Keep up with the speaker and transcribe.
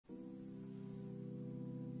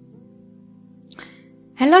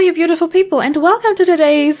Hello you beautiful people and welcome to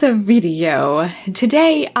today's video.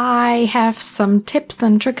 Today I have some tips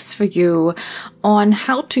and tricks for you on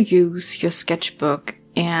how to use your sketchbook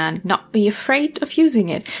and not be afraid of using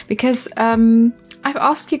it, because I've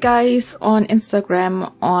asked you guys on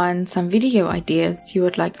Instagram on some video ideas you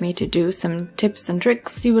would like me to do, some tips and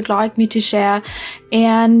tricks you would like me to share,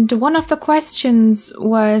 and one of the questions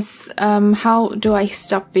was how do I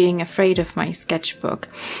stop being afraid of my sketchbook?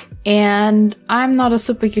 And I'm not a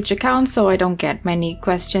super huge account, so I don't get many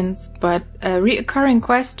questions, but a reoccurring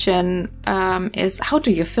question is how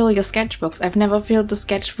do you fill your sketchbooks? I've never filled a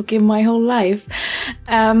sketchbook in my whole life.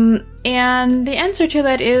 And the answer to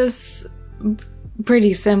that is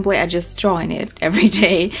pretty simply, I just draw in it every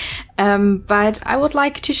day. But I would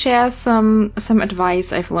like to share some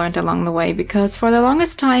advice I've learned along the way, because for the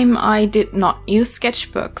longest time I did not use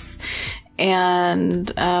sketchbooks.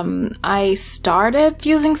 And I started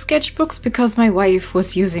using sketchbooks because my wife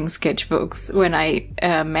was using sketchbooks when I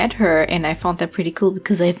met her, and I found that pretty cool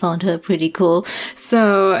because I found her pretty cool.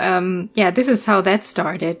 So yeah, this is how that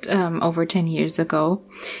started over 10 years ago.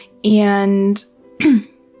 And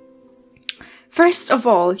first of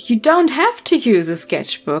all, you don't have to use a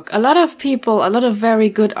sketchbook. A lot of people, a lot of very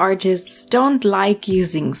good artists don't like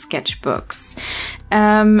using sketchbooks.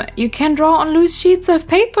 You can draw on loose sheets of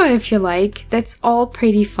paper if you like. That's all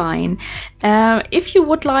pretty fine. If you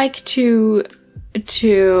would like to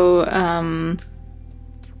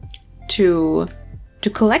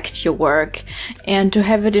collect your work and to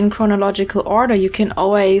have it in chronological order, you can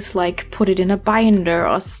always like put it in a binder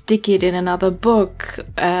or stick it in another book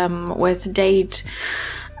with date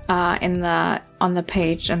on the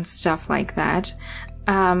page and stuff like that.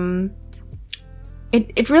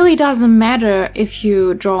 It really doesn't matter if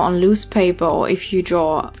you draw on loose paper or if you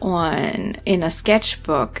draw in a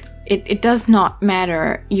sketchbook. It does not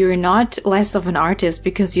matter. You're not less of an artist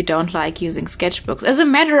because you don't like using sketchbooks. As a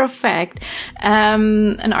matter of fact,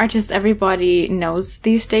 an artist everybody knows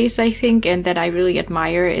these days, I think, and that I really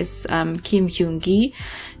admire is Kim Yoon-gi.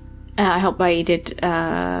 I hope I did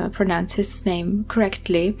pronounce his name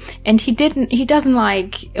correctly. And he didn't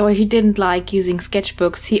like using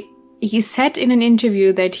sketchbooks. He said in an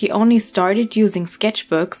interview that he only started using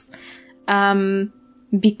sketchbooks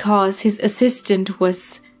because his assistant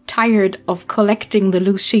was tired of collecting the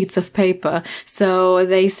loose sheets of paper. So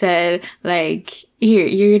they said, like, here,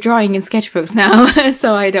 you're drawing in sketchbooks now,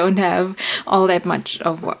 so I don't have all that much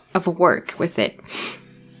of a work with it.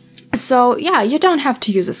 So yeah, you don't have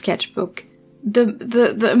to use a sketchbook.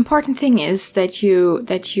 The important thing is that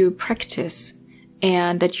you practice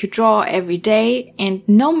and that you draw every day, and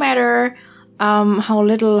no matter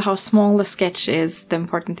how small the sketch is, the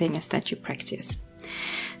important thing is that you practice.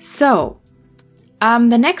 So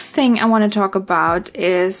the next thing I want to talk about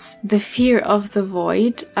is the fear of the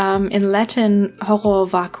void, in Latin, horror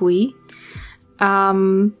vacui.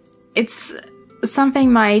 It's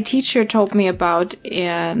something my teacher told me about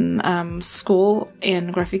in school,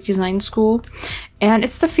 in graphic design school, and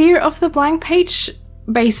it's the fear of the blank page,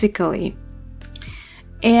 basically.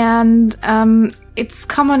 And it's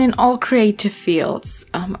common in all creative fields.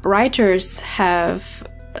 Writers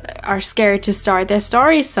are scared to start their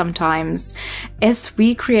stories sometimes, as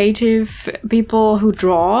we creative people who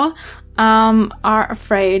draw are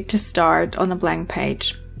afraid to start on a blank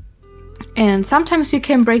page. And sometimes you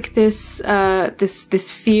can break this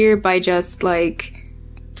fear by just like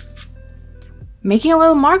making a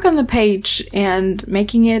little mark on the page and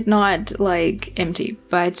making it not like empty.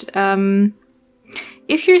 But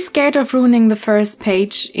if you're scared of ruining the first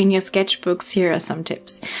page in your sketchbooks, here are some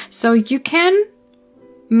tips. So you can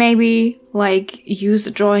maybe like use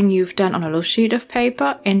a drawing you've done on a loose sheet of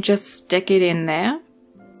paper and just stick it in there.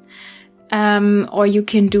 Or you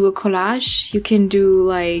can do a collage. You can do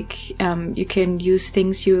like, you can use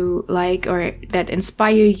things you like or that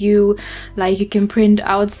inspire you. Like you can print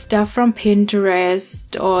out stuff from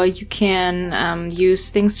Pinterest, or you can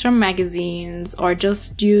use things from magazines, or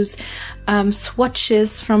just use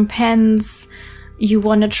swatches from pens you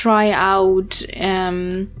want to try out.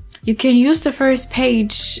 You can use the first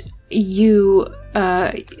page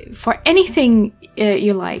for anything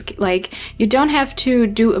you like. Like, you don't have to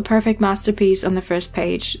do a perfect masterpiece on the first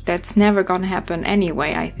page. That's never gonna happen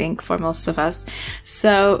anyway, I think, for most of us.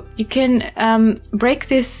 So you can break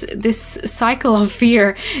this cycle of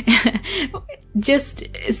fear. Just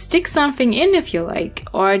stick something in if you like,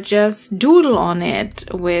 or just doodle on it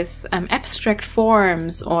with abstract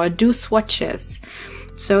forms, or do swatches.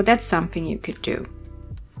 So that's something you could do.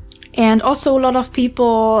 And also a lot of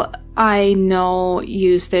people I know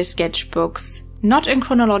use their sketchbooks not in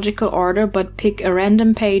chronological order, but pick a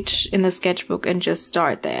random page in the sketchbook and just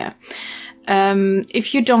start there.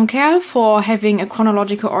 If you don't care for having a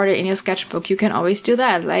chronological order in your sketchbook, you can always do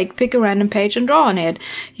that. Like, pick a random page and draw on it.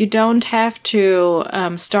 You don't have to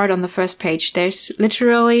start on the first page. There's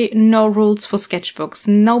literally no rules for sketchbooks.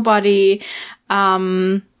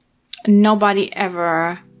 Nobody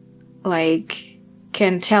ever, like,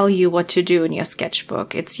 can tell you what to do in your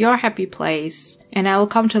sketchbook. It's your happy place. And I will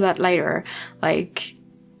come to that later. Like,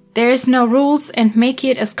 there's no rules, and make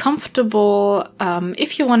it as comfortable,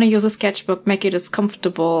 if you want to use a sketchbook, make it as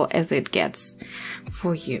comfortable as it gets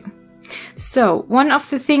for you. So, one of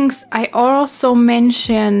the things I also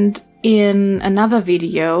mentioned in another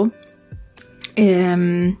video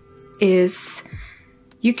is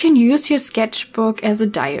you can use your sketchbook as a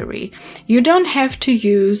diary. You don't have to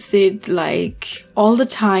use it like all the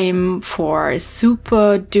time for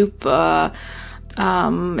super duper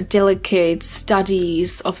delicate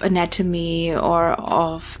studies of anatomy or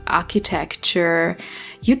of architecture.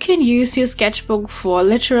 You can use your sketchbook for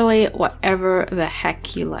literally whatever the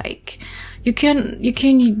heck you like. You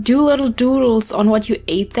can do little doodles on what you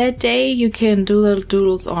ate that day. You can do little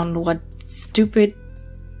doodles on what stupid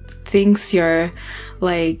things your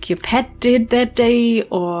pet did that day,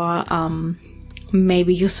 or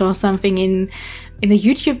maybe you saw something in a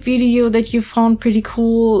YouTube video that you found pretty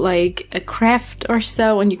cool, like a craft or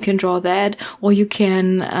so, and you can draw that. Or you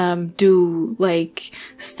can do like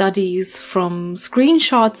studies from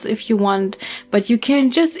screenshots if you want, but you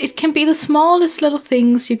can it can be the smallest little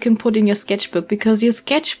things you can put in your sketchbook, because your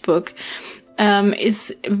sketchbook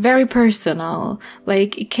is very personal.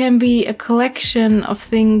 Like, it can be a collection of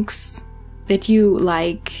things that you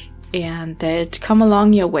like and that come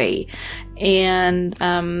along your way. And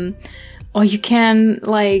or you can,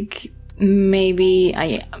 like, maybe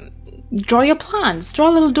draw your plants. Draw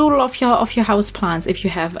a little doodle of your house plants if you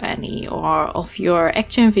have any, or of your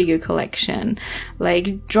action figure collection.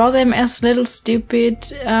 Like, draw them as little stupid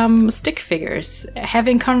stick figures,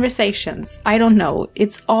 having conversations. I don't know.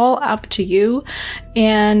 It's all up to you,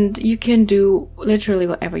 and you can do literally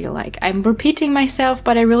whatever you like. I'm repeating myself,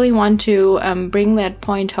 but I really want to bring that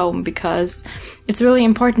point home, because it's really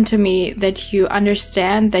important to me that you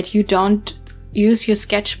understand that you don't use your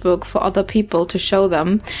sketchbook for other people to show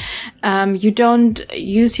them. You don't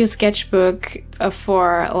use your sketchbook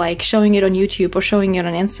for like showing it on YouTube or showing it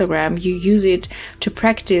on Instagram. You use it to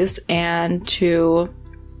practice and to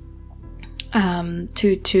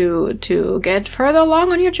get further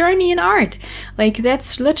along on your journey in art. Like,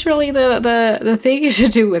 that's literally the thing you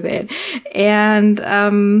should do with it. And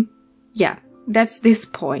yeah, that's this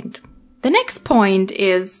point. The next point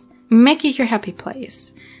is make it your happy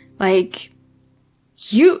place. Like,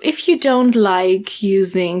 if you don't like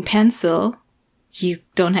using pencil, you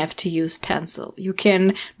don't have to use pencil. You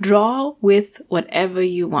can draw with whatever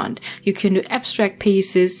you want. You can do abstract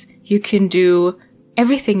pieces. You can do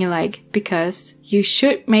everything you like, because you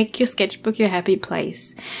should make your sketchbook your happy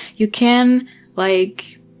place. You can,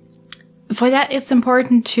 like, for that it's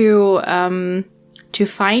important to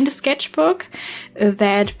find a sketchbook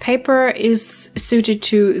that paper is suited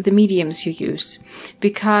to the mediums you use.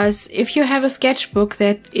 Because if you have a sketchbook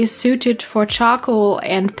that is suited for charcoal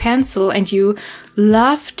and pencil, and you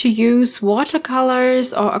love to use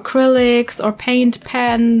watercolors or acrylics or paint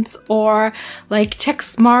pens or like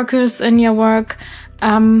text markers in your work,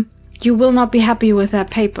 you will not be happy with that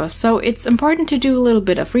paper. So it's important to do a little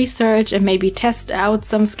bit of research and maybe test out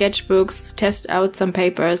some sketchbooks, test out some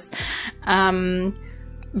papers,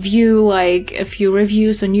 view like a few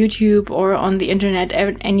reviews on YouTube or on the internet,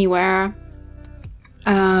 anywhere,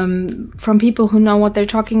 from people who know what they're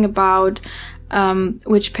talking about,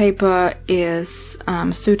 which paper is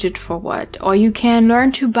suited for what. Or you can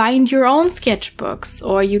learn to bind your own sketchbooks,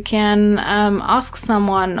 or you can ask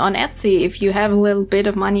someone on Etsy if you have a little bit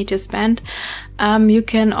of money to spend. You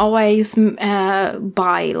can always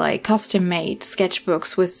buy like custom-made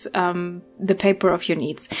sketchbooks with the paper of your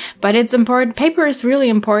needs. But it's important. Paper is really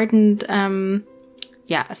important.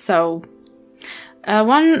 Yeah, so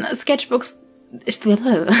one sketchbook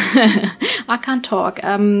I can't talk.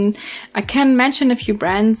 I can mention a few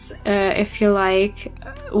brands if you like.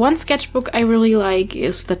 One sketchbook I really like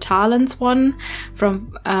is the Talents one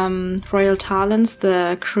from Royal Talents,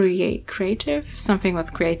 the Creative, something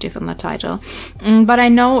with creative in the title. But I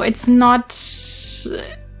know it's not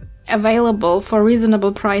available for a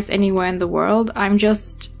reasonable price anywhere in the world. I'm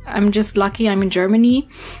just lucky I'm in Germany,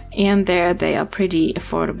 and there they are pretty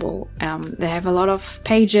affordable. They have a lot of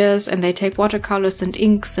pages, and they take watercolors and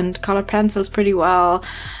inks and colored pencils pretty well.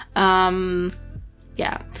 Yeah,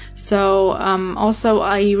 yeah. So also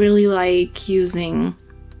I really like using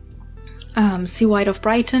Sea White of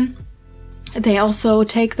Brighton. They also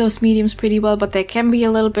take those mediums pretty well, but they can be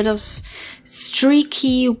a little bit of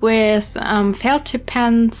streaky with felt tip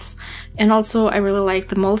pens. And also I really like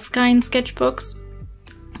the Moleskine sketchbooks.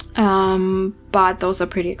 But those are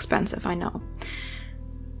pretty expensive, I know.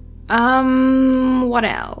 What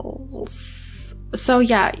else? So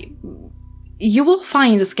yeah, you will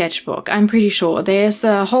find a sketchbook, I'm pretty sure. There's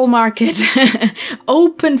a whole market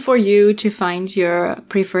open for you to find your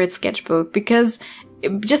preferred sketchbook, because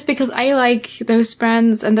just because I like those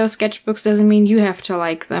brands and those sketchbooks doesn't mean you have to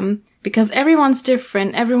like them, because everyone's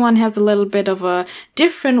different. Everyone has a little bit of a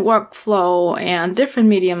different workflow and different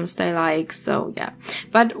mediums they like. So yeah.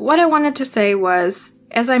 But what I wanted to say was,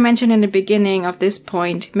 as I mentioned in the beginning of this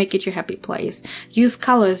point, make it your happy place. Use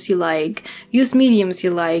colors you like, use mediums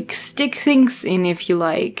you like, stick things in if you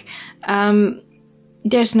like.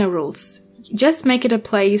 There's no rules. Just make it a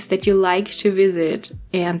place that you like to visit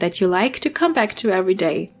and that you like to come back to every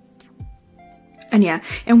day. And yeah,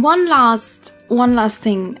 and one last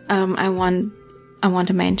thing I want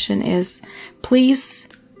to mention is, please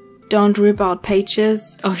don't rip out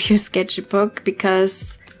pages of your sketchbook,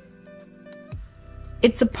 because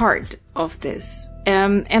it's a part of this.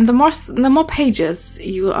 And the more pages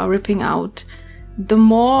you are ripping out, the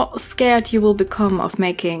more scared you will become of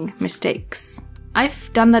making mistakes.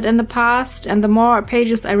 I've done that in the past, and the more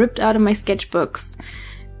pages I ripped out of my sketchbooks,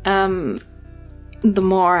 the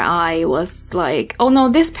more I was like, oh no,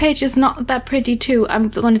 this page is not that pretty too, I'm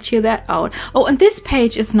gonna tear that out. Oh, and this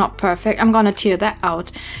page is not perfect, I'm gonna tear that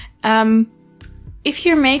out. If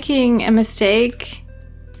you're making a mistake,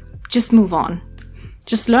 just move on.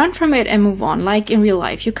 Just learn from it and move on. Like in real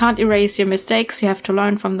life, you can't erase your mistakes, you have to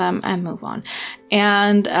learn from them and move on.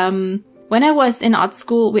 And when I was in art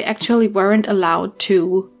school, we actually weren't allowed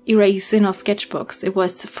to erase in our sketchbooks. It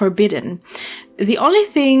was forbidden. The only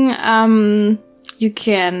thing you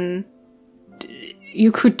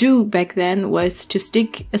could do back then was to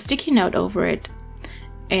stick a sticky note over it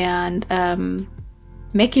and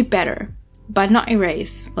make it better, but not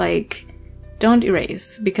erase. Like, don't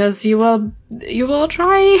erase, because you will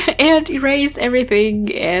try and erase everything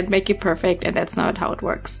and make it perfect, and that's not how it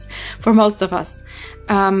works for most of us.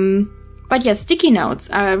 But yes, sticky notes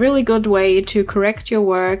are a really good way to correct your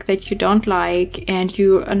work that you don't like, and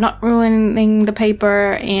you are not ruining the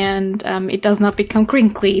paper, and it does not become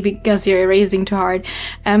crinkly because you're erasing too hard.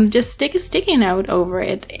 Just stick a sticky note over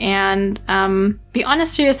it and be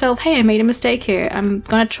honest to yourself. Hey, I made a mistake here. I'm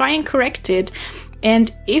gonna try and correct it.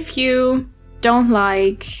 And if you don't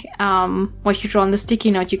like what you draw on the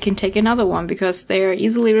sticky note, you can take another one, because they're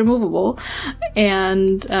easily removable,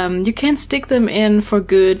 and you can stick them in for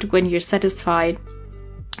good when you're satisfied.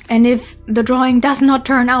 And if the drawing does not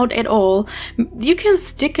turn out at all, you can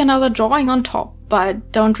stick another drawing on top,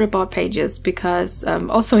 but don't rip out pages, because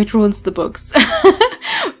also it ruins the books.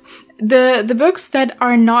 The books that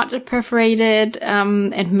are not perforated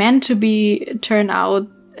and meant to be turned out,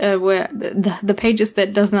 where the pages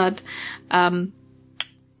that does not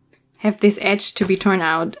have this edge to be torn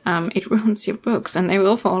out, it ruins your books and they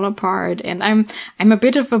will fall apart. And I'm a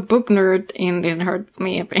bit of a book nerd, and it hurts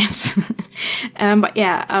me a bit. But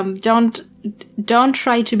yeah, don't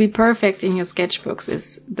try to be perfect in your sketchbooks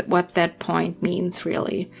is what that point means,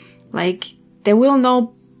 really. Like, there will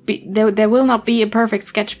not be a perfect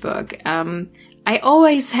sketchbook. I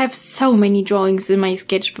always have so many drawings in my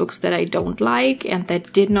sketchbooks that I don't like and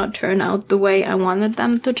that did not turn out the way I wanted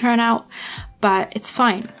them to turn out, but it's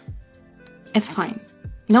fine. It's fine.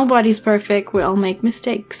 Nobody's perfect, we all make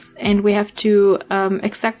mistakes, and we have to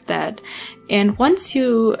accept that. And once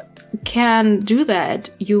you can do that,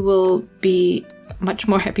 you will be a much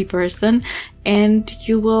more happy person, and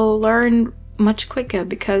you will learn much quicker,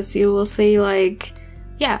 because you will see, like,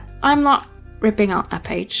 yeah, I'm not ripping out a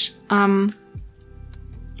page.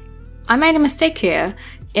 I made a mistake here,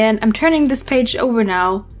 and I'm turning this page over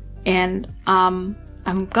now, and I'm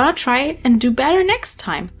gonna try and do better next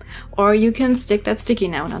time. Or you can stick that sticky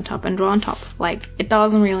note on top and draw on top. Like, it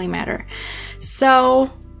doesn't really matter.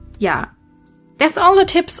 So, yeah. That's all the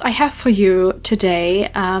tips I have for you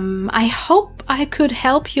today. I hope I could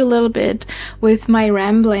help you a little bit with my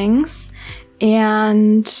ramblings,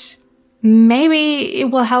 and maybe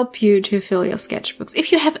it will help you to fill your sketchbooks.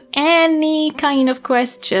 If you have any kind of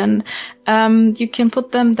question, you can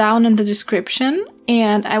put them down in the description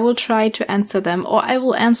and I will try to answer them, or I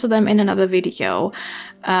will answer them in another video.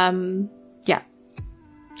 Yeah,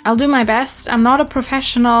 I'll do my best. I'm not a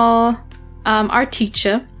professional art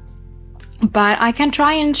teacher, but I can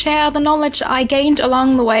try and share the knowledge I gained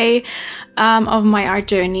along the way of my art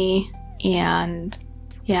journey. And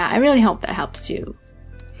yeah, I really hope that helps you.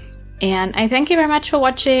 And I thank you very much for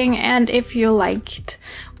watching, and if you liked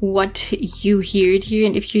what you heard here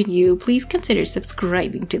and if you're new, please consider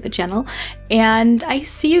subscribing to the channel. And I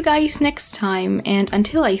see you guys next time, and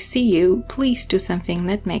until I see you, please do something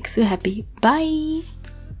that makes you happy. Bye!